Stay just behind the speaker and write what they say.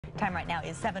Time right now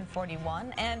is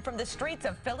 7:41, and from the streets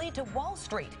of Philly to Wall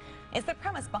Street is the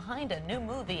premise behind a new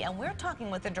movie, and we're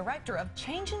talking with the director of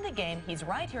Changing the Game. He's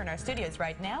right here in our studios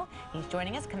right now. He's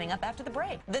joining us coming up after the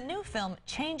break. The new film,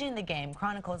 Changing the Game,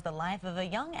 chronicles the life of a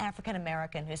young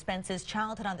African-American who spends his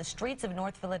childhood on the streets of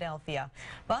North Philadelphia.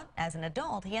 But as an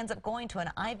adult, he ends up going to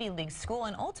an Ivy League school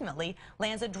and ultimately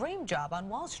lands a dream job on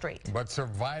Wall Street. But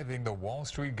surviving the Wall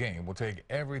Street game will take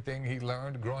everything he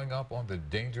learned growing up on the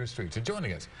dangerous streets. And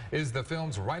joining us is the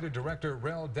film's writer-director,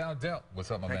 Rel Dowdell.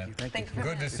 What's up, my man? Thank you.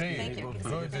 Good to see you. Thank you.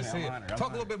 Good to see you. Talk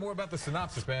a little bit more about the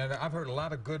synopsis, man. I've heard a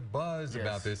lot of good buzz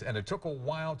about this, and it took a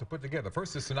while to put together.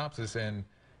 First, the synopsis and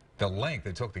the length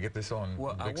it took to get this on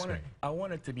big screen. I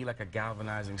want it to be like a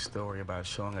galvanizing story about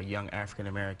showing a young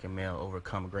African-American male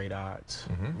overcome great odds,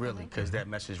 really, because that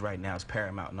message right now is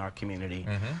paramount in our community.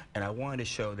 And I wanted to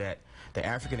show that the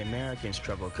African-American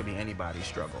struggle could be anybody's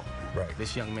struggle. Right.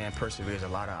 This young man perseveres a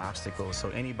lot of obstacles, so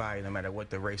anybody, no matter what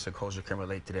the race or culture, can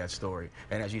relate to that story.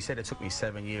 And as you said, it took me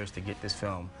 7 years to get this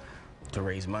film, to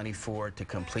raise money for it, to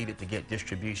complete it, to get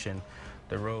distribution.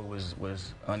 The road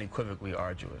was unequivocally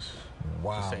arduous.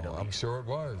 Wow, to say the least. I'm sure it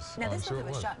was. Now, this movie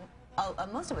was shot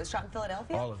in, most of it was shot in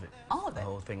Philadelphia? All of it. All of it? The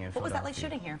whole thing in What was that like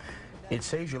Philadelphia. shooting here? It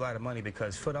saves you a lot of money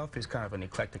because Philadelphia is kind of an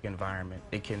eclectic environment.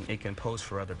 It can pose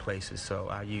for other places. So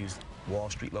I used Wall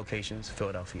Street locations,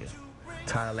 Philadelphia.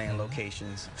 Thailand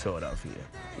locations, Philadelphia.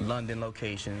 London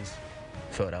locations,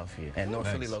 Philadelphia. And North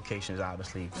Philly locations,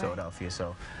 obviously, Philadelphia.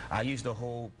 So I used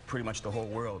pretty much the whole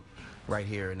world right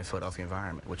here in the Philadelphia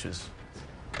environment, which is...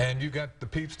 And you got the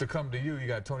peeps to come to you. You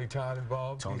got Tony Todd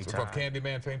involved. Tony From Todd.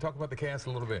 Candyman fame. Talk about the cast a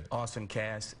little bit. Awesome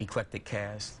cast, eclectic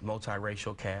cast,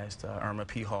 multiracial cast. Irma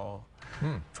P. Hall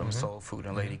from Soul Food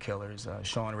and Lady Killers.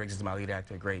 Sean Riggs is my lead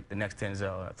actor. Great. The next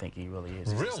Denzel, I think he really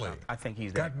is. Really? I think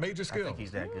he's got major skill. I think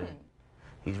he's that good.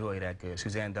 He's really that good.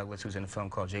 Suzanne Douglas, who's in a film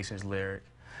called Jason's Lyric.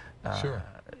 Sure.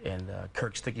 And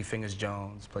Kirk Sticky Fingers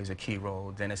Jones plays a key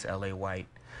role. Dennis L.A. White.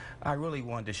 I really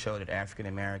wanted to show that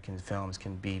African-American films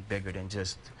can be bigger than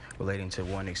just relating to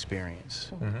one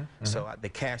experience. So the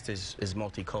cast is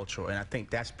multicultural, and I think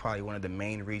that's probably one of the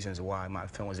main reasons why my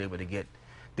film was able to get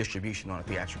distribution on a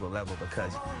theatrical level,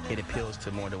 because it appeals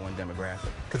to more than one demographic.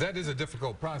 Because that is a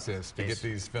difficult process to get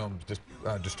these films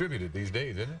distributed these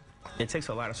days, isn't it? It takes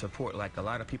a lot of support. Like, a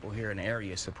lot of people here in the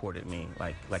area supported me,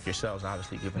 like yourselves,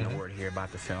 obviously, giving the word here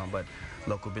about the film. But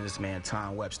local businessman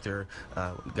Tom Webster,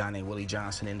 a guy named Willie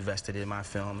Johnson invested in my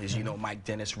film. As you know, Mike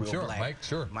Dennis, Real Black. Mike,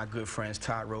 sure. My good friends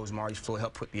Todd Rose, Maurice Floyd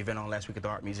helped put the event on last week at the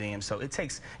Art Museum. So it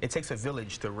takes a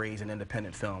village to raise an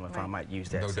independent film, if I might use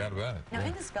that. No doubt about it. Now,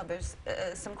 in this film, there's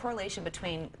some correlation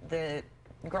between the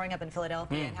growing up in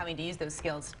Philadelphia and having to use those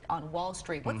skills on Wall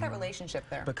Street. What's that relationship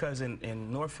there? Because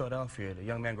in North Philadelphia, the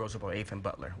young man grows up on 8th and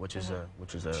Butler, which is a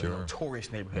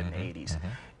notorious neighborhood in the 80s.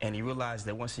 And he realized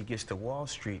that once he gets to Wall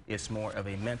Street, it's more of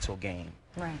a mental game.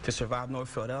 To survive North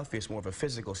Philadelphia, it's more of a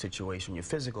physical situation, your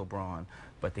physical brawn.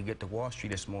 But to get to Wall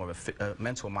Street, it's more of a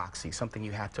mental moxie, something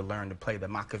you have to learn to play the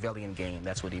Machiavellian game.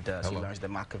 That's what he does. He learns the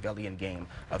Machiavellian game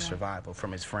of survival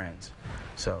from his friends.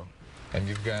 So. And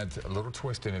you've got a little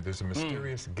twist in it. There's a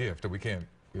mysterious gift that we can't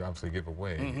obviously give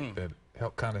away that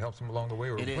kind of helps him along the way,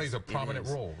 or it plays a prominent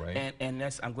role, right? And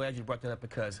I'm glad you brought that up,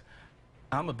 because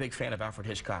I'm a big fan of Alfred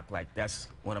Hitchcock. Like, that's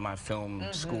one of my film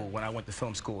school. When I went to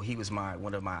film school, he was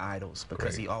one of my idols,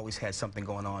 because he always had something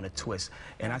going on, a twist.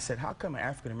 And I said, how come an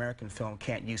African-American film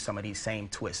can't use some of these same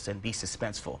twists and be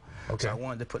suspenseful? So I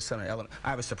wanted to put some element. I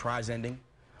have a surprise ending,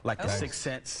 like The Sixth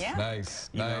Sense. Nice.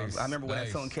 I remember when that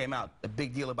film came out, the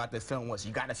big deal about the film was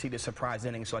you got to see the surprise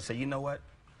ending. So I said, you know what?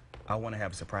 I want to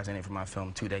have a surprise ending for my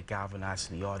film too that galvanizes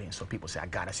the audience, so people say, I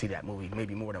got to see that movie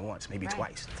maybe more than once, maybe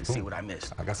twice, to see what I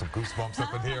missed. I got some goosebumps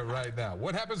up in here right now.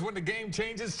 What happens when the game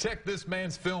changes? Check this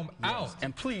man's film out.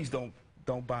 And please don't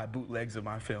buy bootlegs of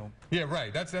my film. Yeah,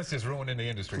 right. That's just ruining the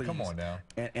industry. Please. Come on now.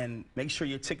 And make sure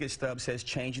your ticket stub says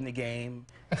Changing the Game.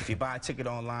 If you buy a ticket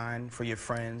online for your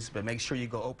friends, but make sure you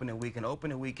go opening weekend.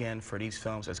 Opening weekend for these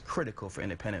films is critical for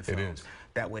independent films. It is.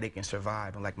 That way they can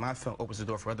survive. And like my film opens the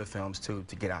door for other films too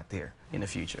to get out there in the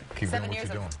future. Keep 7 years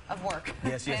of work.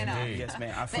 Yes, indeed. Yes,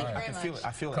 man. I can feel it.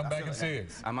 I feel it. Come back and see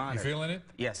it. I'm honored. You feeling it?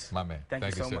 Yes. My man. Thank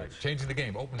you so much. Changing the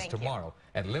Game opens tomorrow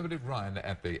at limited run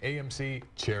at the AMC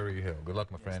Cherry Hill. Good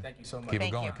luck, my friend. Thank you so much. Keep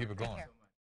it going. Keep it going.